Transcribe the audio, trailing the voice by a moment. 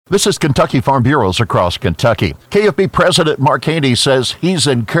This is Kentucky Farm Bureaus across Kentucky. KFB President Mark Haney says he's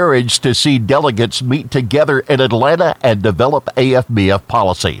encouraged to see delegates meet together in Atlanta and develop AFBF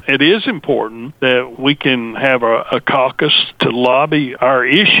policy. It is important that we can have a caucus to lobby our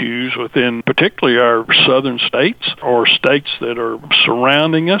issues within particularly our southern states or states that are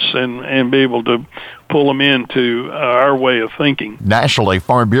surrounding us and be able to pull them into our way of thinking. Nationally,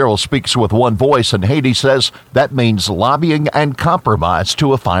 Farm Bureau speaks with one voice, and Haney says that means lobbying and compromise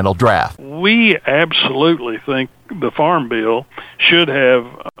to a final draft. We absolutely think the Farm Bill should have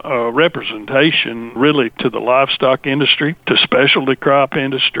representation really to the livestock industry, to specialty crop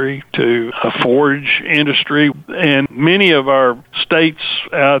industry, to a forage industry, and many of our states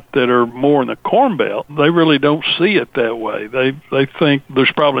out that are more in the Corn Belt, they really don't see it that way. They think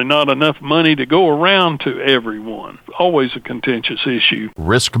there's probably not enough money to go around to everyone. Always a contentious issue.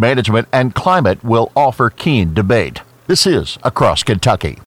 Risk management and climate will offer keen debate. This is Across Kentucky.